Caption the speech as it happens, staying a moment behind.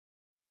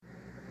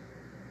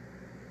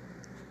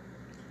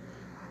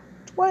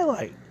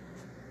Twilight,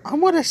 I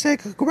want to say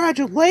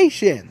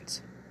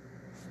congratulations.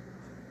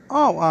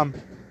 Oh,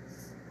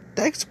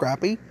 thanks,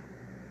 Scrappy.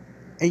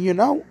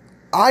 And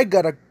I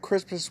got a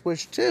Christmas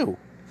wish too.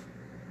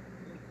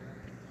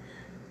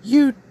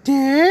 You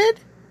did?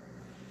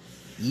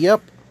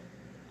 Yep.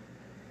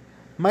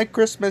 My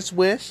Christmas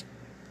wish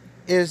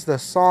is the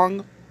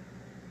song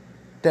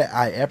that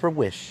I ever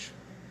wish.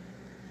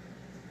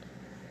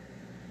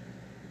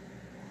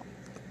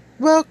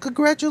 Well,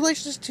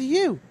 congratulations to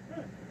you.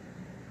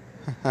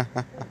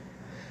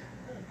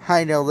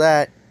 I know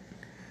that.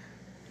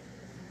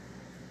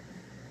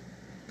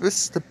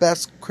 This is the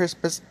best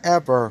Christmas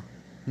ever.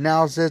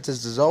 Now since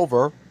this is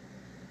over.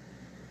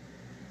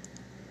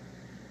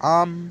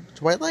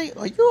 Twilight,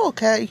 are you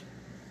okay?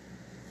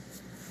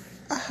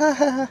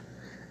 I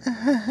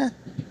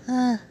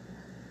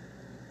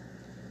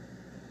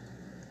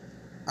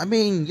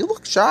mean, you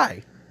look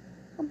shy.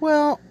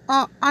 Well,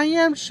 I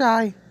am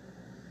shy.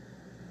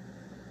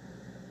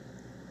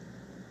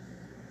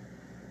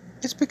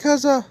 It's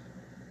because,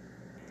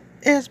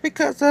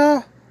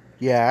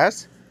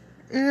 yes.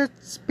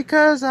 It's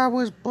because I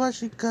was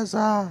blushing because,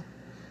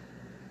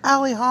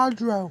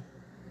 Alejandro.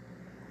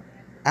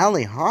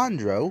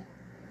 Alejandro?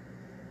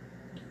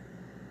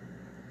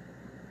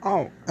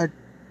 Oh,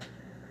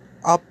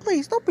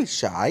 please don't be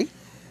shy.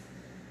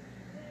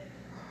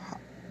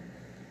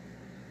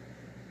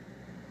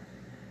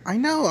 I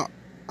know,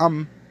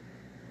 when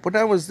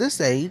I was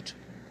this age,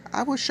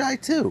 I was shy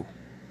too.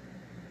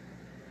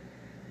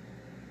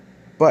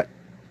 But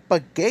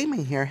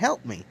gaming here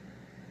helped me.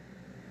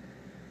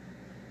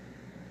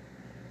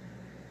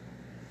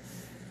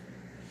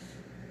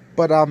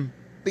 But,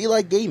 be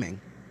like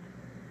gaming.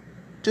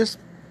 Just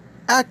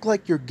act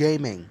like you're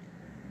gaming.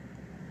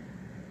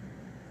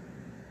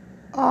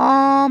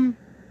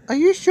 Are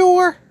you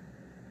sure?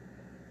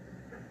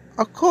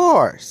 Of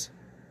course.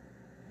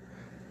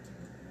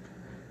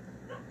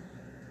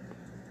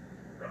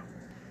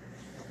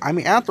 I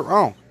mean, after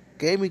all,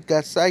 gaming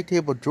got side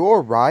table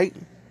drawer, right?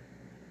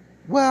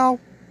 Well,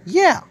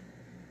 yeah.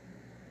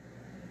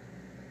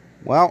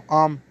 Well,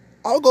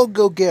 I'll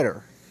go get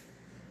her.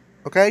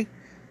 Okay?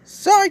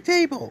 Side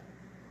table.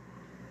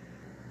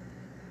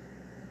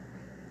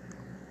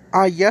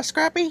 Yes,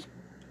 Scrappy?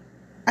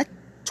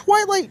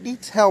 Twilight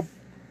needs help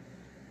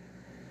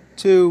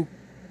to,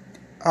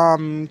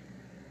 um,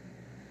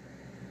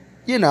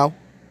 you know.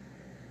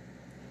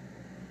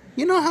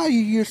 You know how you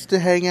used to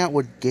hang out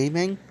with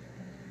gaming?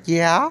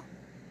 Yeah?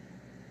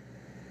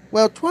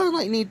 Well,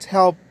 Twilight needs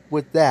help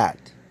with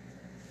that.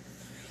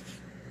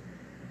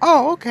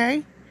 Oh,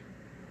 okay.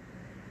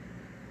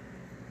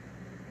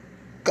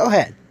 Go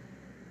ahead.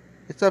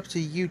 It's up to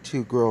you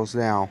two girls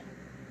now.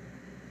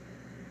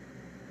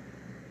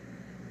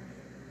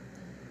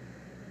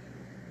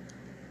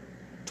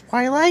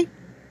 Twilight?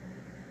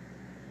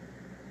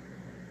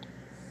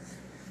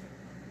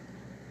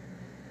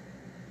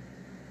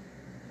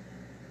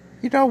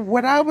 You know,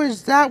 when I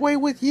was that way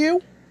with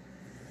you,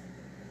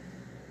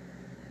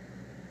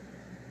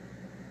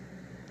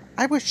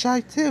 I was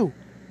shy too.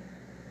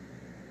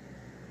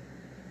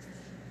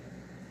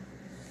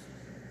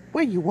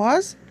 Wait, you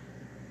was?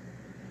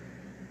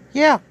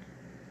 Yeah.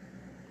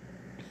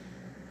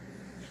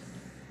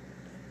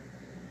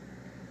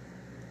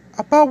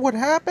 About what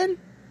happened?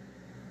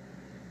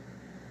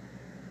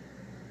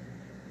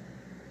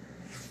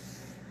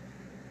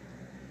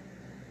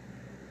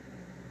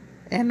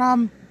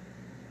 And,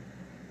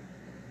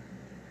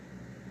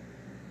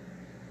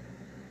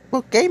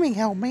 well, gaming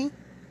helped me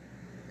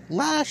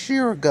last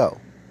year ago.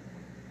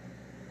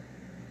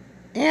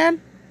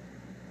 And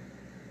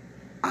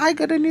I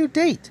got a new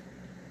date.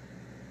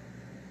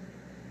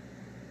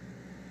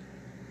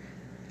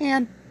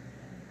 And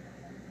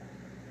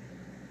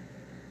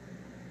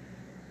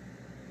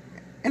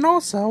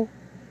also,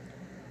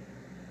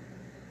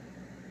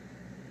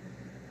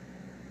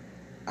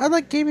 I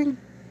like gaming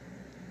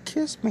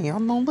kiss me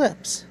on the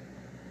lips.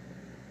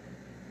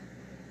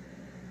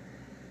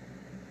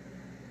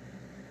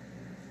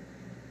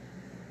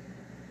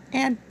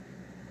 And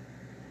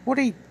what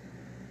he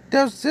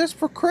does this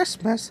for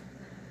Christmas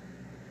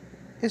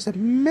is a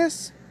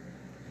Miss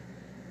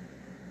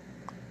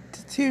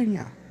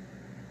Titunia.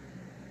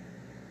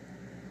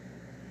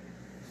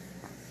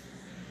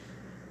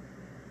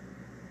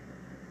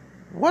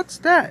 What's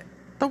that?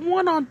 The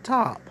one on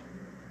top.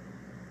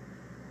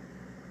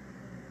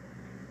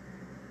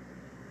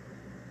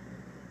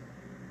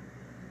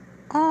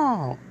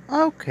 Oh,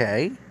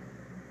 okay.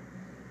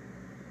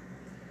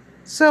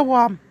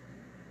 So,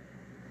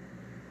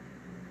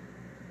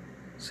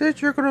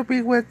 since you're gonna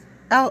be with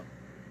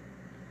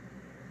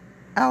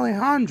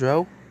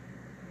Alejandro,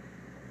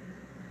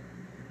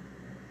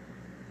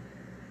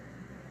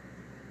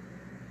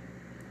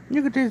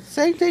 you can do the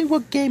same thing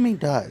what gaming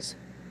does.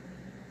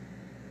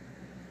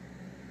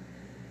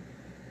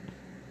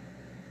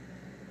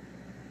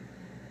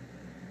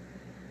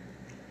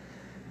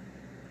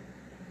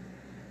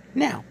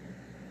 Now,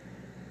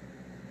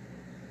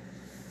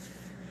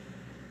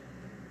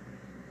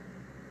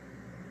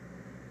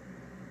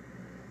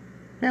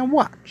 Now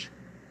watch.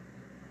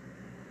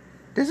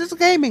 This is a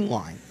gaming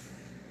line.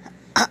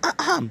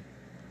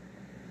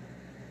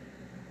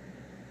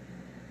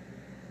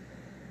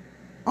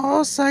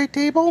 All side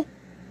table.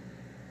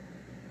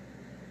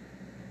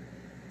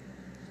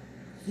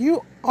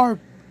 You are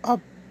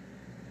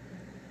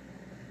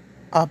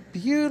a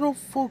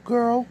beautiful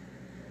girl.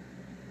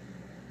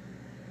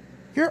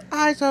 Your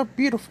eyes are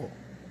beautiful.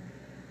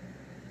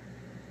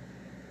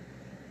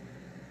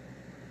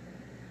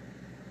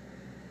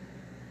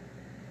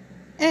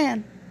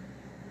 And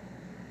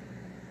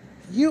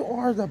you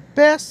are the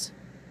best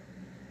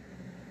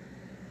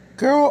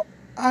girl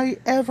I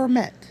ever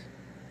met.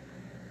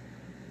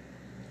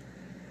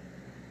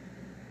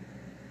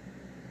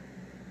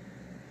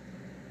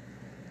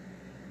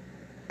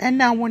 And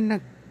now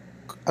when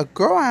a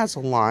girl has a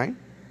line,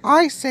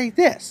 I say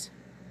this.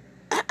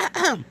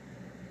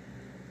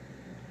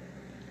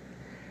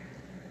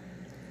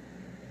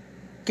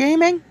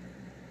 Gaming,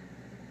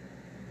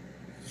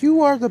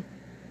 you are the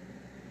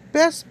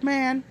best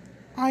man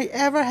I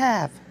ever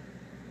have.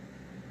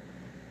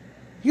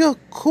 You're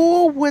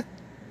cool with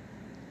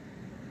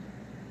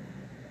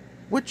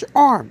your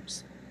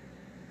arms.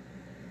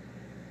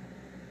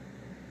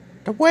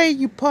 The way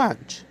you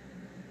punch.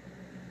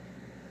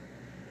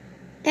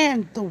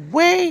 And the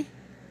way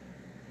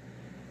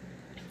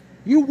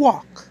you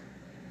walk.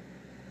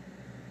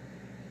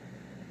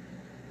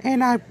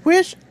 And I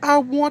wish I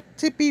want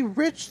to be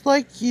rich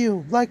like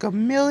you, like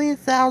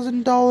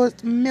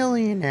 $1,000,000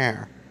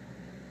 millionaire.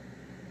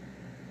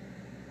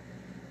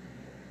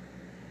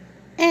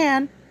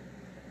 And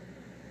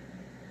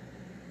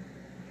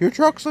your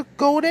trucks look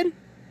golden.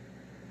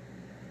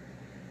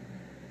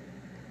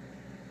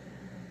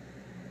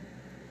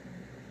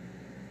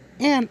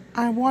 And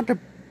I want to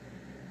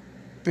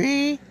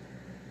be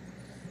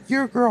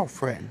your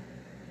girlfriend.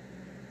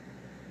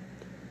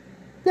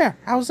 There,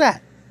 how's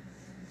that?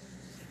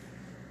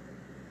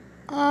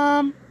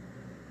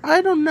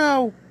 I don't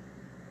know.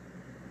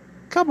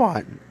 Come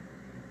on.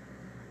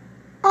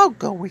 I'll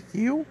go with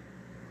you.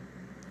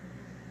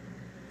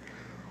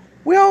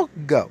 We'll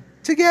go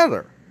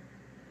together.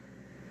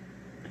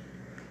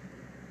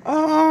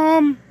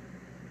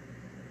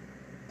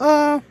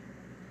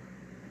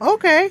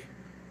 Okay.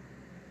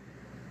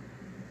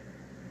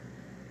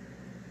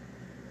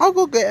 I'll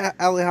go get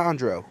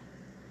Alejandro.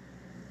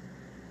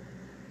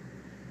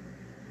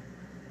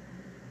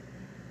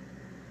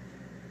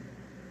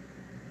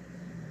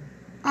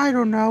 I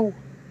don't know.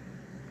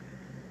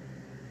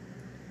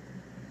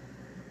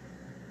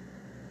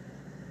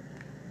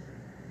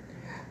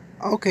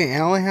 Okay,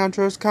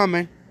 Alejandro's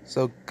coming.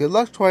 So good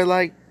luck,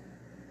 Twilight.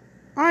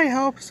 I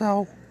hope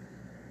so.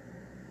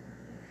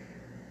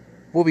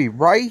 We'll be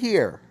right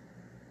here.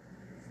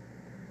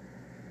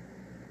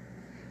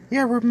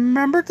 Yeah,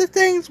 remember the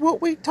things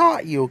what we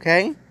taught you,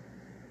 okay?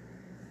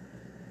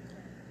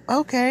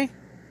 Okay.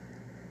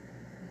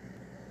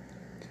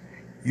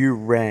 You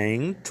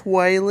rang,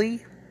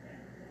 Twilight?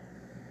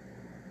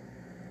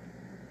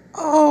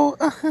 Oh,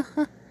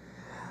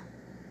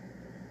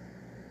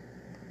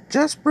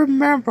 just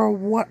remember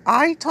what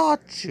I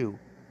taught you.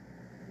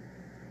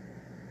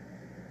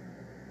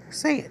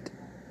 Say it.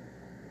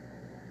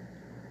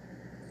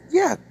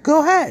 Yeah,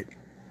 go ahead.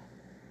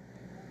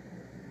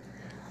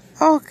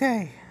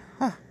 Okay,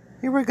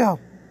 here we go.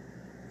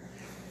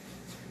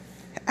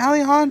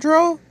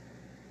 Alejandro,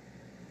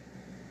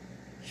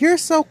 you're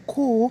so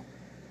cool.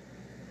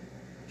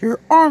 Your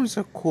arms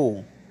are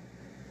cool.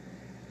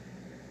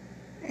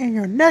 And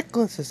your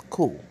necklace is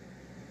cool.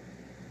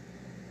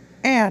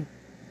 And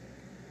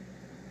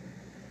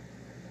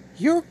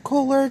you're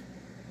cooler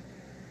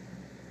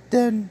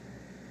than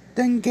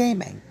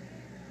gaming.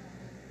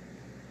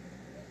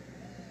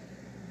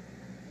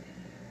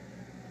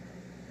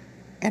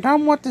 And I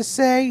want to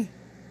say,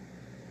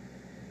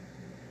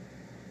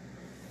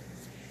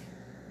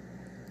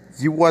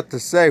 you want to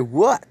say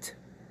what?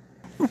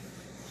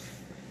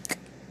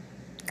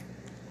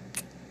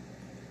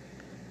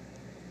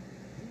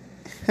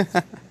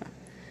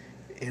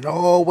 It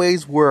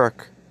always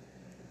work.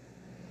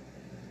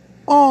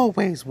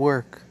 Always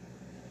work.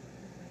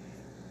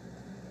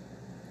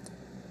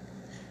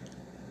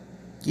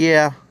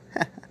 Yeah.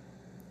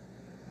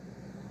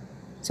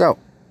 So.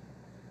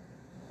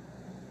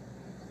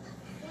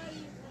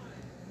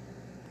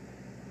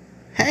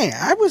 Hey,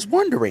 I was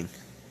wondering.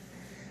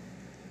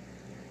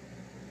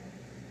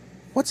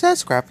 What's that,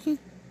 Scrappy?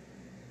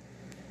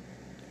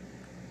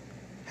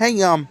 Hey,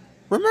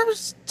 remember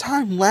this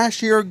time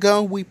last year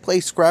ago we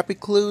played Scrappy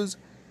Clues?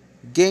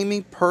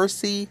 Gaming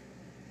Percy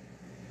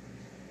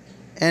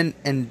and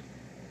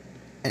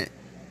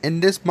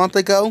this month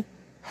ago,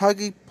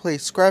 Huggy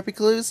played Scrappy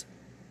Clues?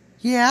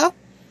 Yeah?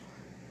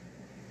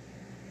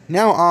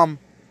 Now,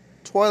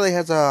 Twilight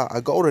has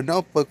a golden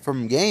notebook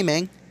from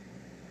gaming.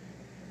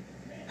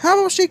 How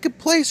about she could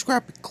play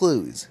Scrappy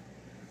Clues?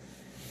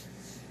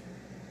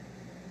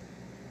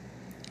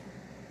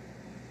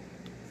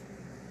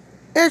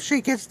 If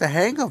she gets the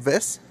hang of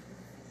this.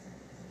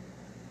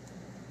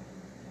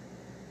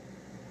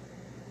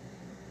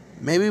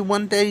 Maybe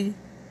one day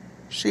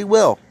She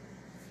will.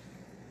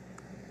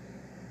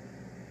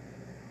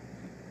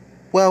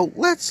 Well,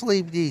 let's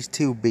leave these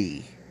two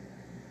be.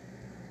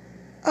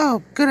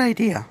 Oh, good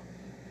idea.